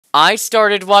I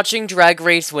started watching Drag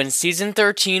Race when season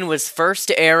 13 was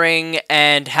first airing,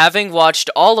 and having watched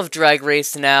all of Drag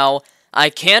Race now, I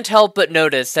can't help but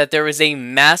notice that there was a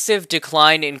massive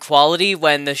decline in quality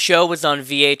when the show was on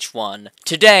VH1.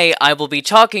 Today, I will be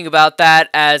talking about that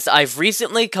as I've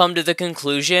recently come to the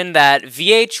conclusion that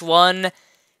VH1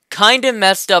 kinda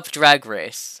messed up Drag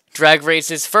Race. Drag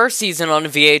Race's first season on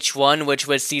VH1, which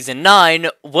was season 9,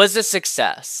 was a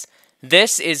success.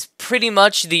 This is pretty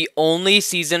much the only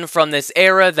season from this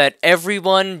era that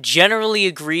everyone generally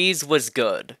agrees was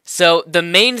good. So, the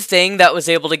main thing that was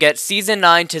able to get season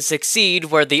 9 to succeed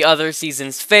where the other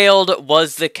seasons failed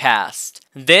was the cast.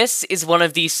 This is one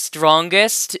of the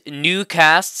strongest new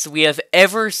casts we have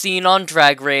ever seen on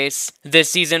Drag Race. This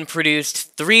season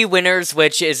produced 3 winners,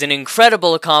 which is an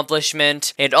incredible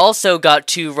accomplishment. It also got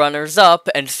 2 runners-up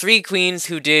and 3 queens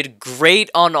who did great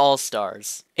on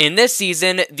All-Stars. In this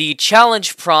season, the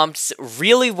challenge prompts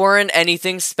really weren't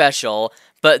anything special,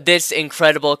 but this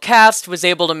incredible cast was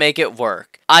able to make it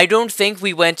work. I don't think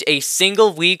we went a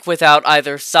single week without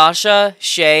either Sasha,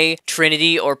 Shay,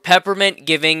 Trinity, or Peppermint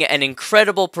giving an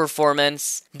incredible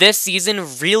performance. This season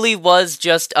really was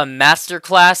just a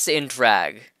masterclass in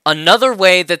drag. Another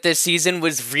way that this season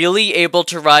was really able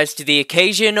to rise to the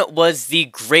occasion was the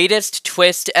greatest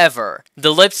twist ever.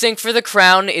 The lip sync for the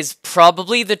crown is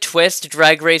probably the twist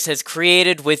Drag Race has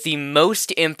created with the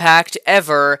most impact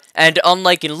ever, and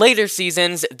unlike in later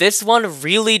seasons, this one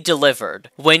really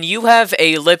delivered. When you have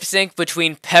a lip sync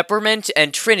between Peppermint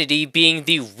and Trinity being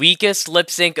the weakest lip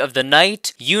sync of the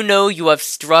night, you know you have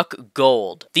struck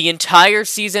gold. The entire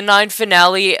season 9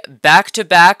 finale, back to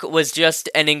back, was just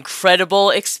an incredible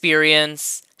experience.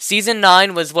 Season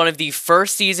 9 was one of the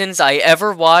first seasons I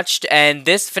ever watched, and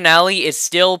this finale is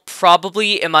still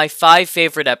probably in my 5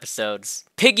 favorite episodes.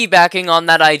 Piggybacking on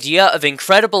that idea of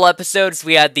incredible episodes,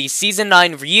 we had the Season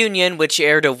 9 reunion, which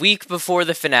aired a week before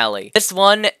the finale. This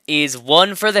one is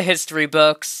one for the history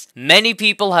books. Many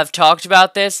people have talked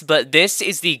about this, but this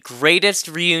is the greatest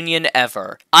reunion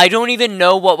ever. I don't even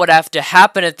know what would have to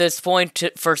happen at this point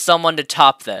for someone to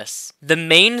top this. The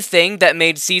main thing that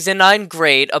made Season 9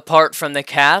 great, apart from the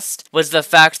cast, was the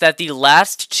fact that the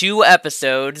last 2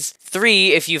 episodes,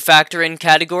 3 if you factor in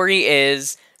category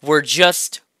is, were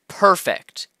just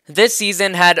perfect. This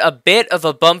season had a bit of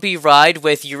a bumpy ride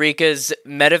with Eureka's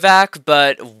medevac,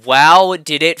 but wow,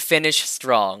 did it finish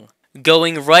strong.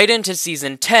 Going right into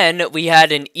season 10, we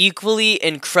had an equally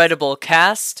incredible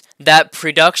cast that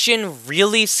production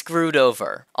really screwed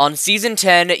over. On season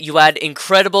 10, you had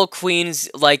incredible queens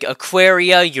like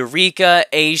Aquaria, Eureka,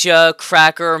 Asia,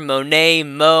 Cracker, Monet,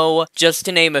 Mo, just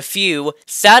to name a few.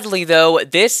 Sadly though,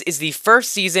 this is the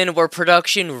first season where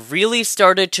production really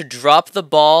started to drop the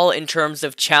ball in terms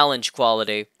of challenge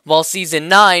quality. While season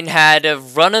 9 had a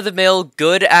run-of-the-mill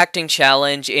good acting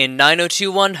challenge in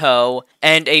 90210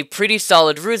 and a pretty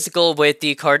solid musical with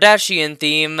the Kardashian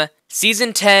theme,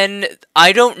 season 10,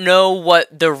 I don't know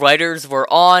what the writers were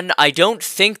on. I don't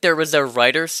think there was a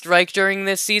writer's strike during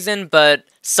this season, but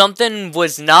something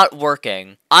was not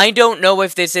working. I don't know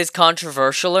if this is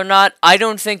controversial or not. I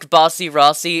don't think Bossy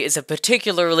Rossi is a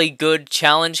particularly good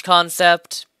challenge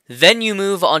concept. Then you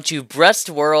move on to Breast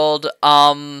World.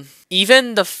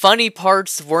 Even the funny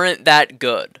parts weren't that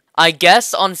good. I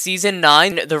guess on season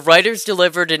 9, the writers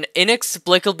delivered an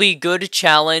inexplicably good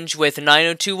challenge with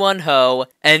 90210,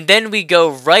 and then we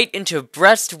go right into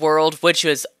Breast World, which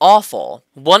was awful.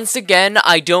 Once again,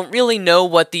 I don't really know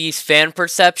what the fan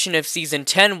perception of season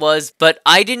 10 was, but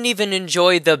I didn't even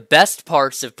enjoy the best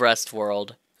parts of Breast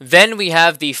World. Then we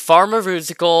have the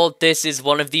Pharmarusical. This is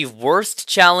one of the worst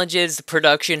challenges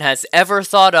production has ever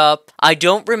thought up. I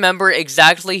don't remember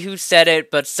exactly who said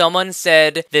it, but someone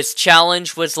said this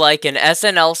challenge was like an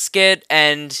SNL skit,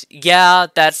 and yeah,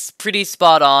 that's pretty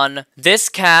spot on. This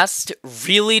cast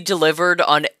really delivered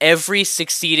on every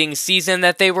succeeding season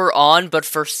that they were on, but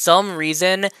for some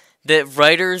reason, the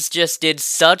writers just did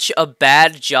such a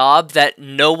bad job that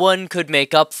no one could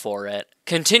make up for it.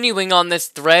 Continuing on this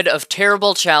thread of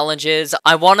terrible challenges,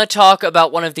 I want to talk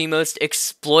about one of the most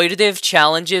exploitative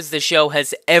challenges the show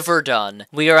has ever done.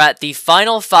 We are at the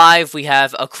final 5. We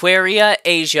have Aquaria,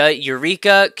 Asia,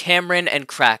 Eureka, Cameron, and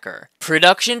Cracker.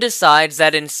 Production decides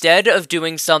that instead of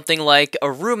doing something like a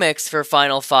remix for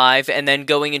Final 5 and then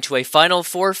going into a Final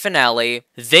 4 finale,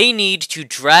 they need to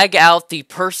drag out the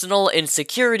personal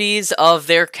insecurities of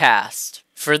their cast.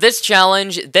 For this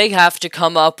challenge, they have to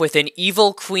come up with an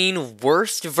evil queen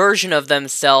worst version of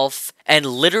themselves and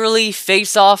literally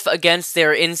face off against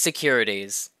their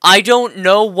insecurities. I don't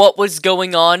know what was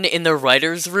going on in the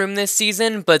writer's room this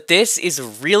season, but this is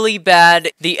really bad.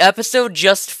 The episode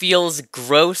just feels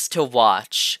gross to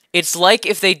watch. It's like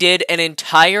if they did an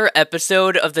entire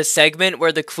episode of the segment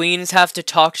where the queens have to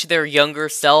talk to their younger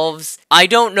selves. I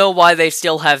don't know why they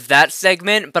still have that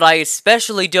segment, but I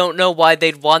especially don't know why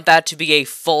they'd want that to be a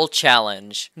full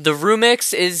challenge. The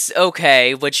Roomix is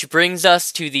okay, which brings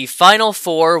us to the final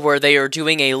four where they are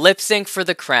doing a lip sync for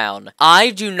the crown.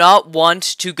 I do not want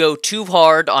to go too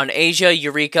hard on Asia,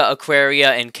 Eureka,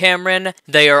 Aquaria, and Cameron.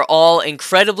 They are all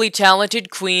incredibly talented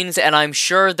queens, and I'm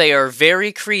sure they are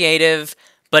very creative,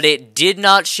 but it did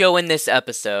not show in this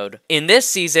episode. In this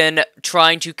season,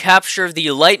 trying to capture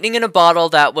the lightning in a bottle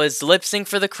that was lip sync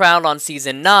for the crown on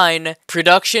season 9,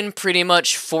 production pretty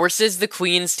much forces the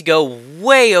queens to go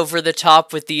way over the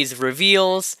top with these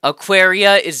reveals.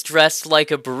 Aquaria is dressed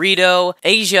like a burrito,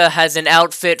 Asia has an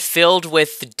outfit filled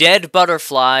with dead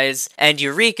butterflies, and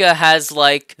Eureka has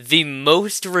like the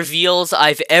most reveals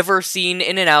I've ever seen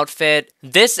in an outfit.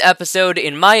 This episode,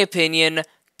 in my opinion,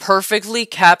 perfectly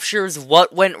captures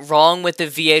what went wrong with the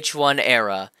VH1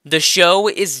 era. The show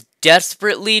is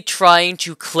desperately trying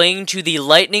to cling to the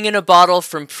lightning in a bottle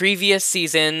from previous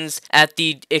seasons at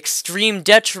the extreme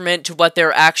detriment to what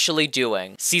they're actually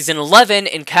doing. Season 11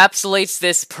 encapsulates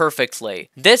this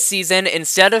perfectly. This season,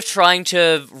 instead of trying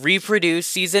to reproduce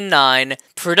season 9,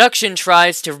 production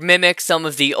tries to mimic some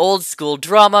of the old school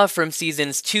drama from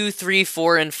seasons 2, 3,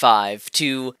 4, and 5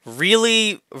 to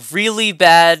really, really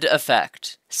bad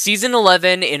effect. Season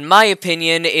 11, in my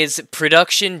opinion, is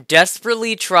production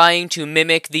desperately trying to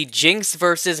mimic the Jinx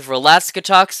vs.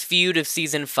 Velasquetox feud of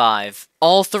Season 5.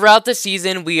 All throughout the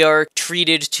season, we are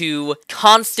treated to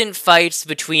constant fights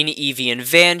between Evie and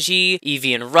Vanjie,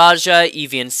 Evie and Raja,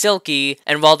 Evie and Silky,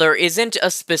 and while there isn't a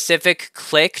specific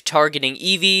clique targeting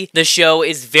Evie, the show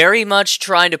is very much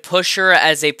trying to push her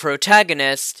as a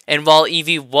protagonist, and while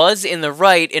Evie was in the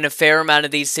right in a fair amount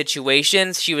of these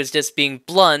situations, she was just being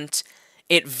blunt.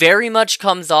 It very much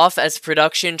comes off as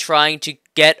production trying to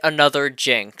get another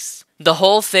Jinx. The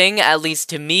whole thing, at least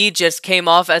to me, just came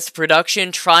off as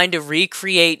production trying to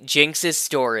recreate Jinx's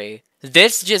story.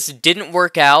 This just didn't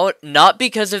work out, not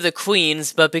because of the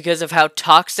queens, but because of how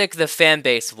toxic the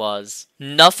fanbase was.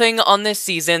 Nothing on this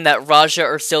season that Raja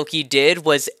or Silky did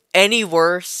was any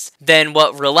worse than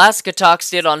what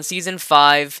Velasquetox did on season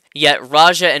 5, yet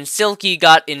Raja and Silky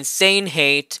got insane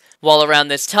hate, while around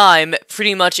this time,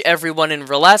 pretty much everyone in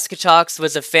Velasquetox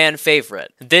was a fan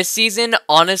favorite. This season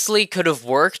honestly could have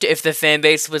worked if the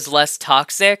fanbase was less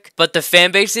toxic, but the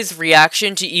fanbase's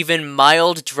reaction to even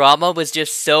mild drama was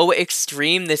just so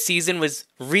extreme this season was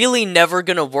really never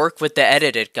gonna work with the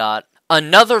edit it got.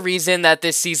 Another reason that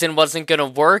this season wasn't gonna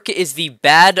work is the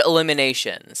bad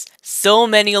eliminations. So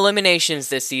many eliminations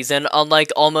this season,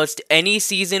 unlike almost any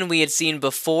season we had seen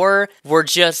before, were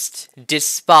just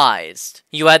despised.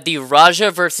 You had the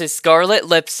Raja vs. Scarlet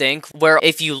lip sync, where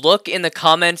if you look in the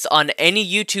comments on any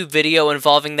YouTube video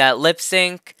involving that lip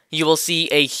sync, you will see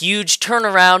a huge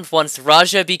turnaround once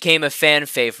Raja became a fan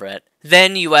favorite.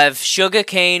 Then you have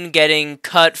Sugarcane getting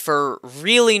cut for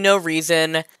really no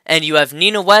reason, and you have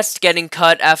Nina West getting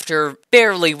cut after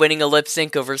barely winning a lip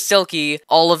sync over Silky.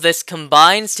 All of this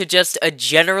combines to just a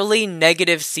generally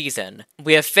negative season.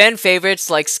 We have fan favorites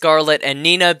like Scarlet and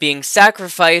Nina being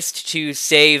sacrificed to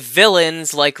save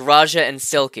villains like Raja and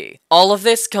Silky. All of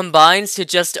this combines to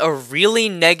just a really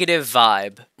negative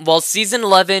vibe. While Season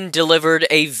 11 delivered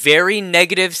a very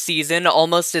negative season,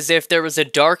 almost as if there was a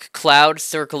dark cloud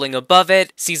circling above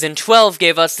it, Season 12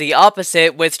 gave us the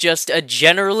opposite with just a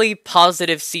generally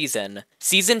positive season.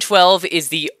 Season 12 is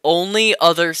the only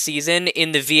other season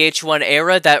in the VH1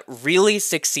 era that really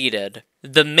succeeded.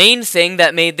 The main thing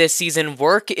that made this season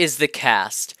work is the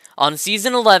cast. On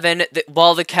Season 11,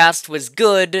 while the cast was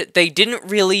good, they didn't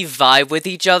really vibe with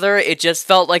each other, it just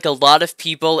felt like a lot of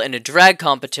people in a drag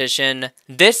competition.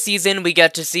 This season, we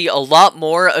get to see a lot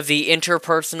more of the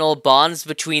interpersonal bonds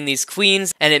between these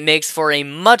queens, and it makes for a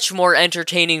much more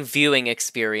entertaining viewing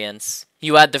experience.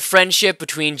 You had the friendship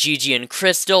between Gigi and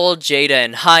Crystal, Jada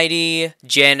and Heidi,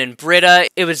 Jan and Britta.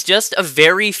 It was just a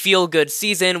very feel-good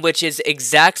season, which is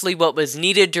exactly what was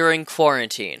needed during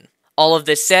quarantine. All of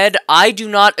this said, I do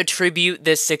not attribute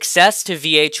this success to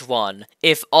VH1.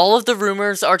 If all of the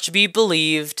rumors are to be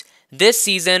believed, this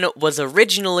season was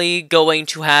originally going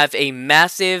to have a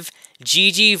massive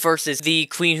Gigi versus the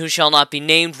Queen Who Shall Not Be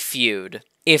Named feud.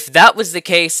 If that was the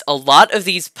case, a lot of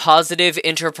these positive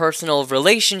interpersonal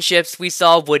relationships we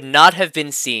saw would not have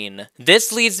been seen.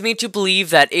 This leads me to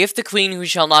believe that if the Queen Who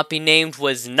Shall Not Be Named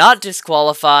was not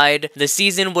disqualified, the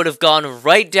season would have gone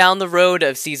right down the road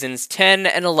of seasons 10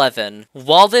 and 11.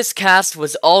 While this cast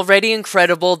was already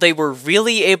incredible, they were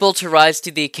really able to rise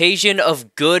to the occasion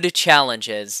of good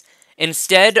challenges.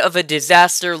 Instead of a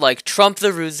disaster like Trump the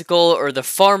Rusical or the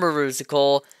Farmer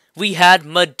Rusical, we had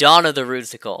Madonna the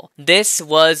Rusical. This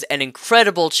was an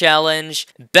incredible challenge,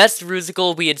 best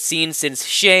Rusical we had seen since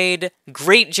Shade,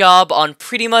 great job on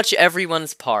pretty much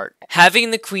everyone's part.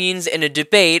 Having the queens in a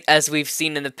debate, as we've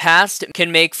seen in the past,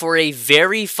 can make for a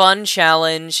very fun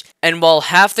challenge, and while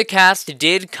half the cast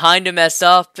did kinda mess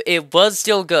up, it was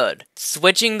still good.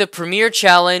 Switching the premiere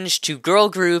challenge to girl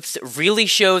groups really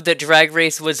showed that Drag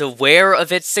Race was aware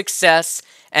of its success,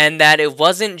 and that it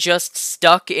wasn't just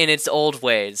stuck in its old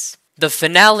ways. The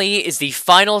finale is the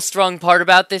final strong part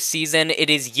about this season. It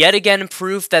is yet again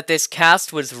proof that this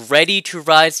cast was ready to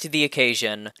rise to the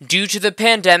occasion. Due to the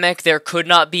pandemic, there could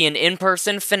not be an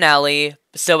in-person finale,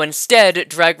 so instead,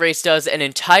 Drag Race does an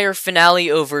entire finale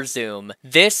over Zoom.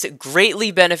 This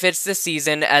greatly benefits the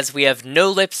season as we have no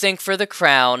lip sync for the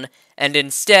crown, and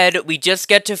instead, we just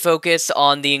get to focus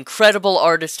on the incredible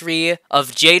artistry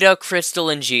of Jada, Crystal,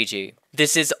 and Gigi.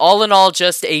 This is all in all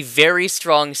just a very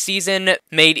strong season,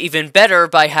 made even better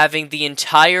by having the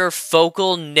entire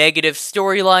focal negative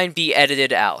storyline be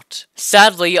edited out.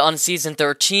 Sadly, on season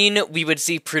 13, we would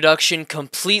see production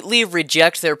completely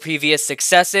reject their previous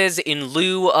successes in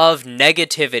lieu of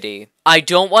negativity. I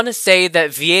don't want to say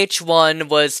that VH1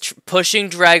 was pushing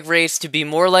Drag Race to be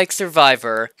more like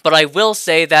Survivor, but I will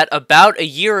say that about a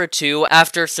year or two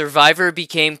after Survivor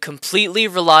became completely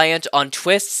reliant on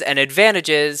twists and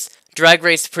advantages, Drag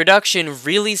Race production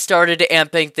really started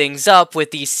amping things up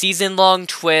with these season-long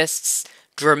twists,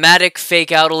 dramatic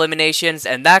fake-out eliminations,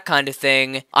 and that kind of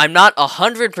thing. I'm not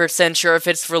 100% sure if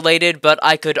it's related, but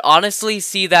I could honestly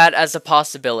see that as a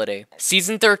possibility.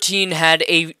 Season 13 had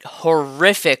a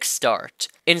horrific start.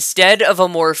 Instead of a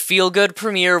more feel-good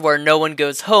premiere where no one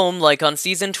goes home like on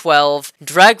season 12,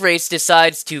 Drag Race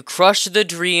decides to crush the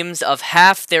dreams of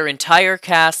half their entire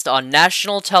cast on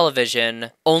national television,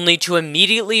 only to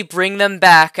immediately bring them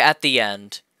back at the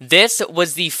end. This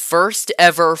was the first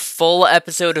ever full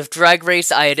episode of Drag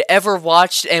Race I had ever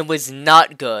watched and was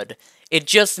not good. It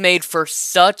just made for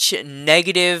such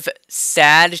negative,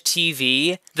 sad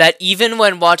TV that even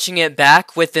when watching it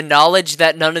back with the knowledge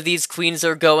that none of these queens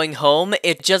are going home,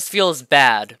 it just feels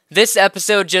bad. This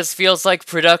episode just feels like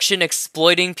production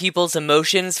exploiting people's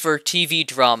emotions for TV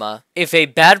drama. If a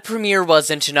bad premiere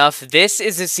wasn't enough, this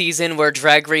is a season where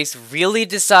Drag Race really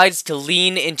decides to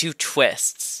lean into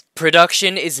twists.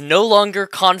 Production is no longer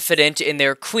confident in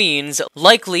their queens,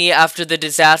 likely after the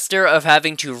disaster of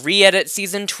having to re-edit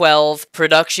season 12,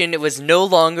 production was no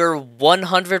longer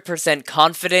 100%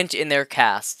 confident in their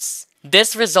casts.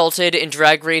 This resulted in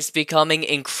Drag Race becoming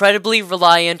incredibly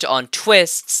reliant on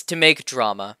twists to make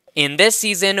drama. In this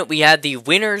season, we had the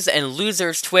winners and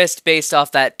losers twist based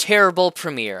off that terrible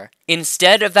premiere.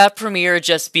 Instead of that premiere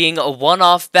just being a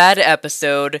one-off bad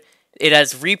episode, it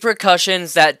has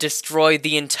repercussions that destroy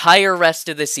the entire rest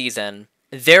of the season.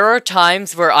 There are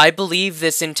times where I believe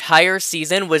this entire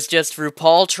season was just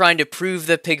RuPaul trying to prove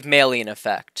the Pygmalion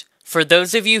effect. For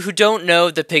those of you who don't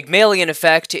know, the Pygmalion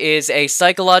effect is a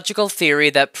psychological theory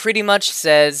that pretty much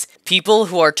says people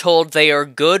who are told they are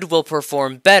good will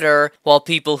perform better, while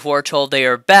people who are told they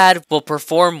are bad will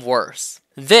perform worse.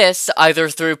 This, either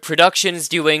through production's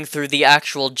doing through the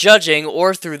actual judging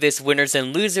or through this winners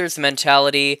and losers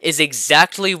mentality, is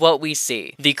exactly what we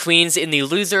see. The queens in the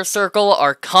loser circle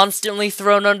are constantly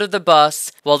thrown under the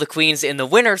bus, while the queens in the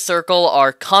winner circle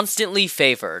are constantly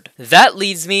favored. That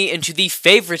leads me into the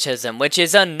favoritism, which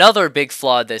is another big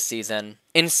flaw this season.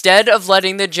 Instead of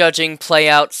letting the judging play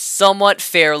out somewhat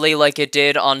fairly like it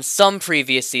did on some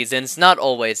previous seasons, not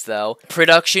always though,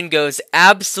 production goes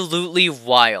absolutely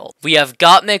wild. We have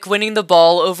Gottmik winning the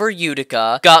ball over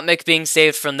Utica, Gottmik being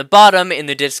saved from the bottom in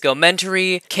the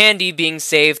Disco-mentary, Candy being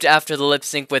saved after the lip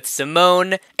sync with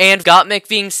Simone, and Gottmik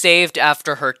being saved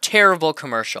after her terrible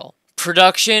commercial.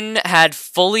 Production had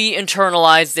fully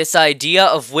internalized this idea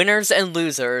of winners and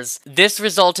losers. This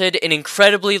resulted in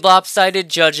incredibly lopsided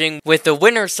judging, with the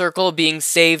winner circle being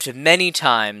saved many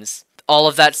times. All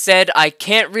of that said, I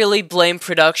can't really blame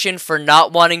production for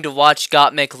not wanting to watch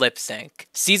Gottmik lip sync.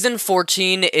 Season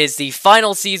 14 is the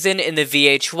final season in the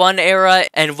VH1 era,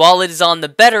 and while it is on the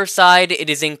better side, it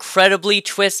is incredibly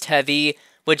twist heavy,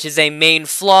 which is a main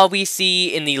flaw we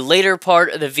see in the later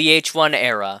part of the VH1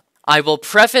 era. I will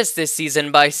preface this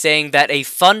season by saying that a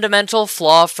fundamental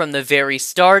flaw from the very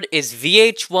start is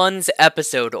VH1's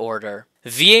episode order.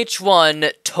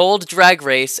 VH1 told Drag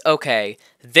Race, okay,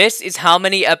 this is how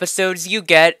many episodes you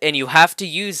get and you have to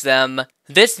use them.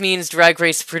 This means Drag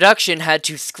Race production had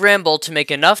to scramble to make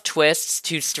enough twists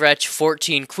to stretch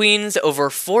 14 queens over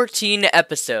 14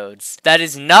 episodes. That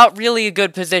is not really a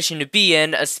good position to be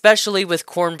in, especially with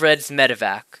Cornbread's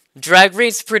medevac. Drag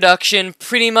Race production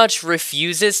pretty much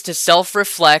refuses to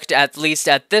self-reflect, at least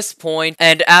at this point,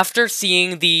 and after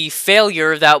seeing the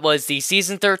failure that was the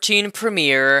Season 13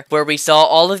 premiere, where we saw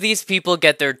all of these people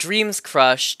get their dreams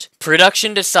crushed,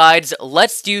 production decides,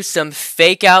 let's do some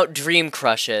fake-out dream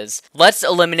crushes. Let's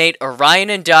eliminate Orion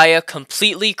and Daya,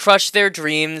 completely crush their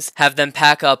dreams, have them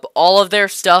pack up all of their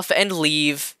stuff and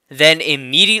leave, then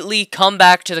immediately come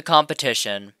back to the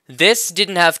competition. This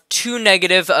didn't have too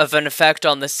negative of an effect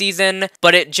on the season,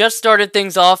 but it just started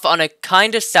things off on a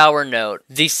kinda sour note.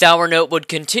 The sour note would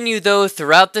continue though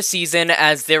throughout the season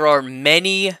as there are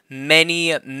many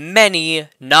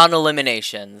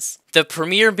non-eliminations. The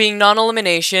premiere being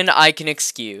non-elimination, I can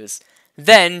excuse.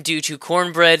 Then, due to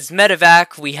Cornbread's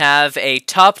medevac, we have a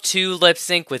top 2 lip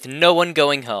sync with no one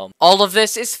going home. All of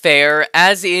this is fair,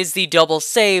 as is the double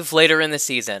save later in the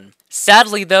season.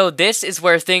 Sadly though, this is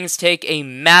where things take a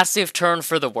massive turn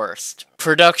for the worst.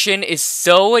 Production is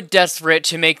so desperate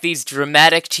to make these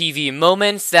dramatic TV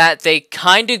moments that they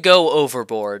kinda go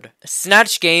overboard.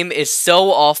 Snatch Game is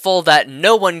so awful that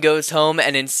no one goes home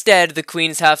and instead the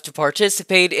queens have to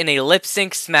participate in a lip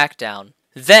sync smackdown.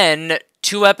 Then,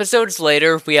 2 episodes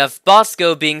later, we have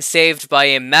Bosco being saved by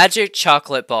a magic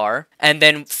chocolate bar, and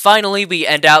then finally we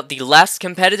end out the last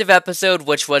competitive episode,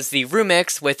 which was the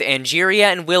remix, with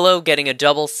Angeria and Willow getting a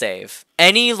double save.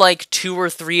 Any, 2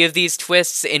 or 3 of these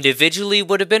twists individually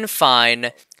would have been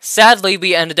fine. Sadly,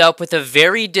 we ended up with a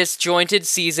very disjointed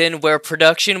season where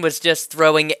production was just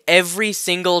throwing every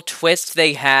single twist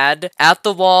they had at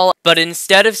the wall, but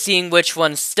instead of seeing which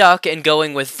one stuck and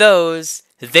going with those,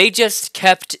 they just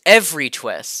kept every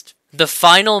twist. The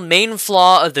final main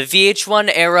flaw of the VH1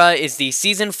 era is the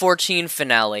Season 14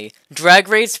 finale. Drag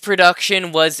Race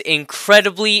production was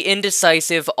incredibly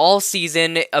indecisive all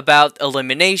season about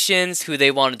eliminations, who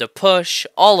they wanted to push,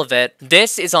 all of it.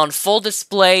 This is on full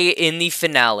display in the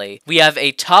finale. We have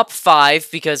a top 5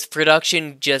 because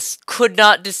production just could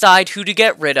not decide who to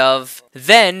get rid of.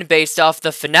 Then, based off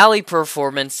the finale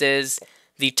performances,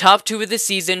 the top 2 of the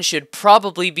season should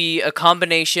probably be a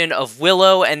combination of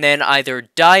Willow and then either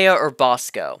Daya or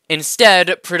Bosco.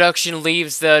 Instead, production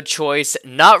leaves the choice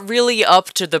not really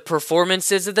up to the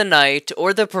performances of the night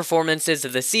or the performances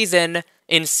of the season,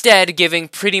 instead giving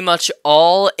pretty much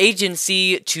all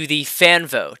agency to the fan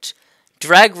vote.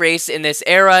 Drag Race in this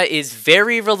era is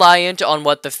very reliant on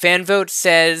what the fan vote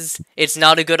says. It's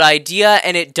not a good idea,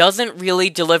 and it doesn't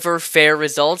really deliver fair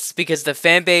results because the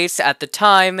fanbase at the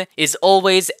time is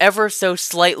always ever so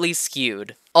slightly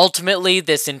skewed. Ultimately,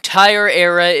 this entire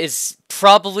era is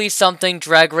probably something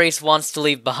Drag Race wants to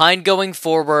leave behind going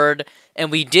forward, and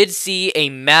we did see a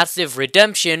massive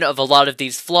redemption of a lot of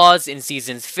these flaws in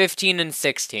Seasons 15 and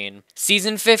 16.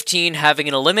 Season 15, having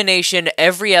an elimination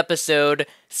every episode,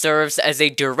 serves as a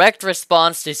direct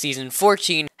response to Season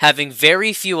 14, having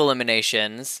very few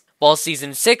eliminations, while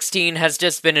Season 16 has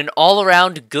just been an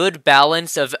all-around good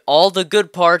balance of all the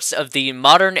good parts of the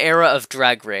modern era of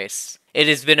Drag Race. It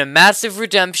has been a massive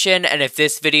redemption, and if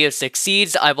this video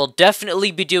succeeds, I will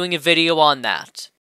definitely be doing a video on that.